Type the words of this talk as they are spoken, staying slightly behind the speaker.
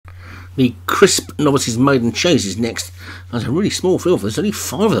The Crisp Novices Maiden Chase is next. There's a really small field for this, only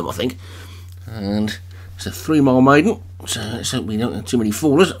 5 of them, I think. And it's a 3-mile maiden, so let's hope we don't have too many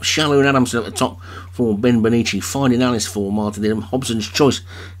fallers. Shallow and Adamson at the top for Ben Benici. Finding Alice for Martin Didham. Hobson's Choice,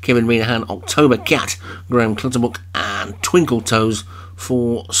 Kevin Minahan. October Cat, Graham Clutterbuck. And Twinkle Toes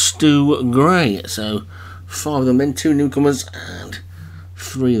for Stu Gray. So 5 of them then, 2 newcomers and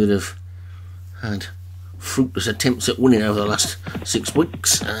 3 that have had fruitless attempts at winning over the last 6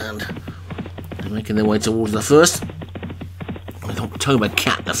 weeks, and they're making their way towards the first. With October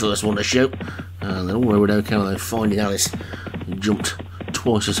Cat the first one to show, and then all over okay, although Finding Alice, who jumped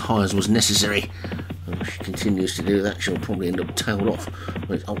twice as high as was necessary. And she continues to do that, she'll probably end up tailed off.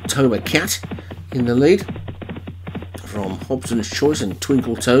 With October Cat in the lead from Hobson's Choice and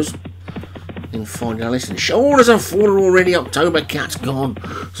Twinkle Toes. In Finding Alice, and shoulders are fallen already. October Cat's gone,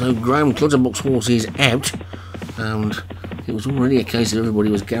 so Graham Clutterbuck's horse is out, and it was already a case of everybody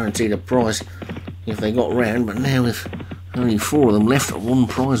was guaranteed a prize if they got round, but now with only 4 of them left, 1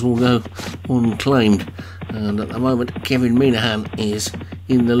 prize will go unclaimed. And at the moment Kevin Minahan is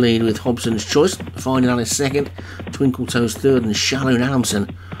in the lead with Hobson's Choice, Finding Alice second, Twinkle Toes third, and Shallow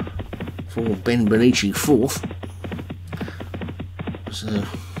Adamson for Ben Benici fourth. So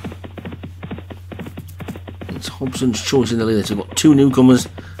it's Hobson's Choice in the lead. So we've got 2 newcomers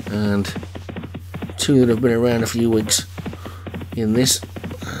and 2 that have been around a few weeks in this.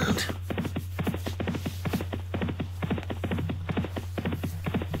 And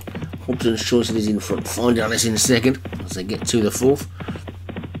Hobson's Choice is in front. Finding Alice in second as they get to the 4th.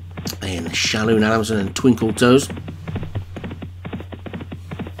 And Shalloon Adamson and Twinkle Toes.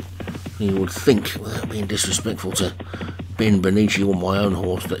 You would think, without being disrespectful to Ben Benici or my own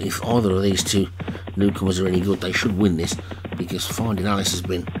horse, that if either of these 2 newcomers are any good, they should win this, because Finding Alice has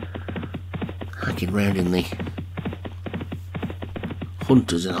been hacking round in the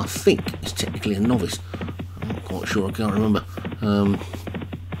Hunters, and I think it's technically a novice. I'm not quite sure, I can't remember. In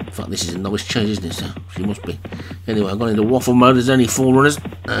fact, this is a novice chase, isn't it? So she must be. Anyway, I've gone into waffle mode. There's only 4 runners,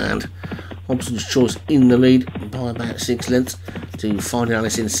 and Hobson's Choice in the lead by about 6 lengths to Finding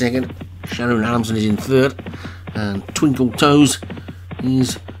Alice in second. Sharon Adamson is in third, and Twinkle Toes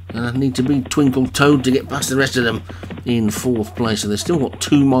is going to need to be Twinkle Toed to get past the rest of them in 4th place. So they've still got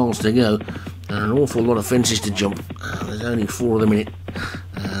 2 miles to go and an awful lot of fences to jump, and there's only 4 of them in it,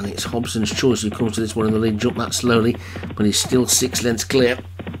 and it's Hobson's Choice who comes to this one in the lead. Jumped that slowly, but he's still 6 lengths clear.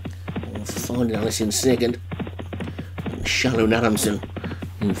 Finding Alice in second, and Shallow Adamson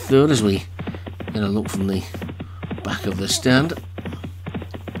in third as we get a look from the back of the stand.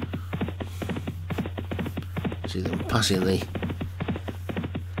 See them passing the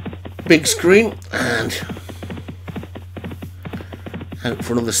big screen and out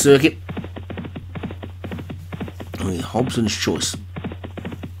front of the circuit with Hobson's Choice.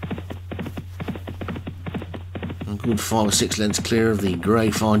 A good 5 or 6 lengths clear of the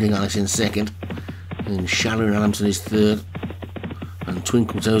grey Finding Alice in second, and Shallow Adamson is third, and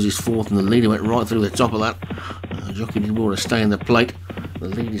Twinkle Toes is fourth, and the leader went right through the top of that. Jockey did well to stay in the plate. The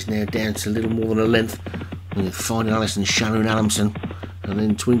lead is now down to a little more than a length with Finding Alice and Shallow Adamson, and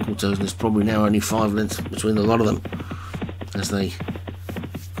then Twinkle Toes, and there's probably now only 5 lengths between a lot of them as they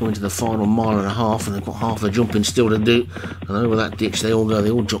go into the final mile and a half, and they've got half the jumping still to do. And over that ditch they all go.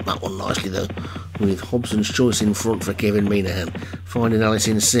 They all jump that one nicely though, with Hobson's Choice in front for Kevin Minahan, Finding Alice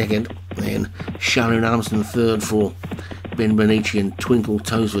in second, then Shallow Adamson third for Ben Benici, and Twinkle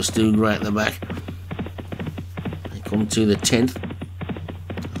Toes for Stu Gray at the back. They come to the 10th.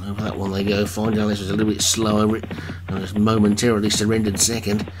 Over that one they go. Finding Alice was a little bit slow over it and has momentarily surrendered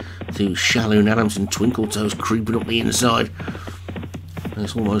second to Shallow Adamson. Twinkle Toes creeping up the inside.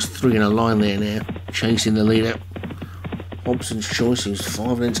 There's almost 3 in a line there now, chasing the leader. Hobson's Choice, who's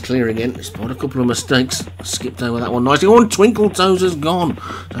 5 lengths clear again, despite a couple of mistakes. Skipped over that one nicely. Oh, and Twinkle Toes has gone.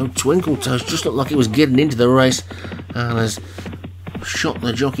 So Twinkle Toes just looked like it was getting into the race and has shot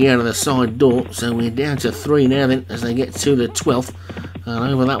the jockey out of the side door. So we're down to 3 now then as they get to the 12th.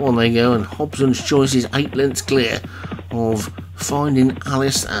 And over that one they go, and Hobson's Choice is 8 lengths clear of Finding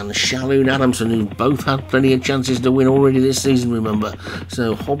Alice and Shalloon Adamson, who both had plenty of chances to win already this season, remember.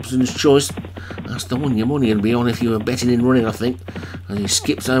 So Hobson's Choice, that's the one your money would be on if you were betting in running, I think. As he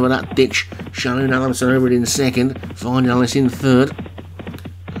skips over that ditch, Shalloon Adamson over it in second, Finding Alice in third,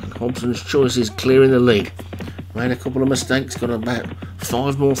 and Hobson's Choice is clear in the lead. Made a couple of mistakes, got about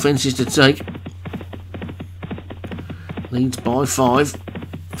 5 more fences to take. Leads by 5.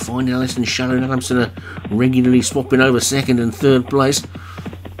 Finding Alice and Shallow Adamson are regularly swapping over second and third place.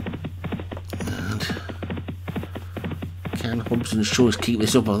 And can Hobson's Choice keep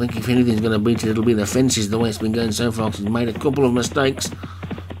this up? I think if anything's going to beat it, it'll be the fences, the way it's been going so far, because he's made a couple of mistakes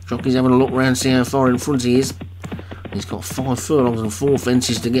Jockey's having a look round, see how far in front he is. He's got 5 furlongs and 4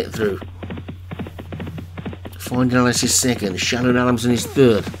 fences to get through. Finding Alice is second, Shallow Adamson is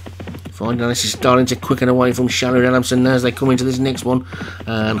third. Finding Alice is starting to quicken away from Shallow Adamson now as they come into this next one.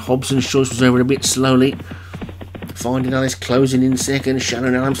 And Hobson's Choice was over a bit slowly. Finding Alice closing in second,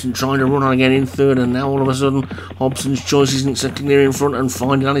 Shannon Adamson trying to run on again in third, and now all of a sudden Hobson's Choice isn't so clear in front, and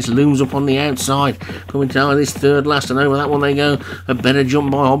Finding Alice looms up on the outside, coming down this third last, and over that one they go. A better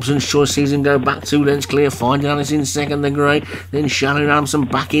jump by Hobson's Choice, sees him go back 2 lengths clear. Finding Alice in second, the grey, then Shannon Adamson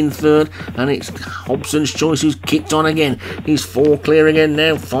back in third, and it's Hobson's Choice who's kicked on again. He's 4 clear again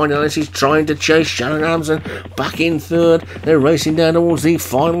now. Finding Alice is trying to chase Shannon Adamson back in third. They're racing down towards the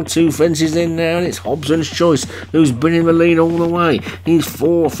final 2 fences then now, and it's Hobson's Choice who's been in the lead all the way. He's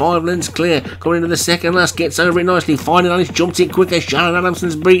 4 or 5 lengths clear, coming into the second last, gets over it nicely. Finding Alice jumps it quicker, Shannon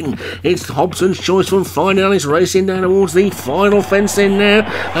Adamson's beaten. It's Hobson's Choice from Finding Alice racing down towards the final fence in now,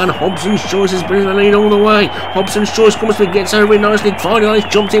 and Hobson's Choice has been in the lead all the way. Hobson's Choice comes to gets over it nicely. Finding Alice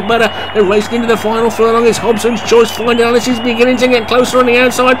jumps it better. They're racing into the final furlong. It's Hobson's Choice. Finding Alice is beginning to get closer on the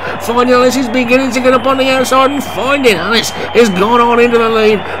outside. Finding Alice is beginning to get up on the outside, and Finding Alice has gone on into the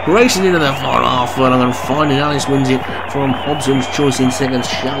lead, racing into the final half furlong, and Finding Alice wins it from Hobson's Choice in second,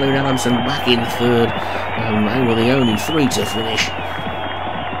 Shallow Adamson back in third, and they were the only 3 to finish.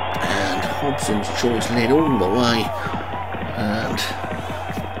 And Hobson's Choice led all the way, and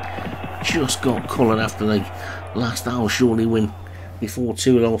just got collared after the last I'll surely win before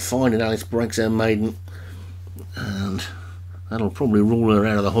too long. Finding Alice breaks her maiden, and that'll probably rule her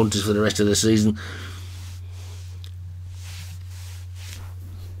out of the hunters for the rest of the season.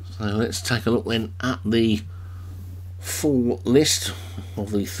 So let's take a look then at the full list of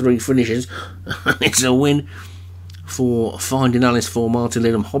the 3 finishers. It's a win for Finding Alice for Martin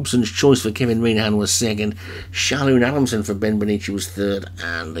Lidham, Hobson's Choice for Kevin Minahan was second, Shallow Adamson for Ben Benici was third,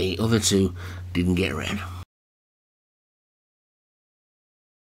 and the other 2 didn't get around.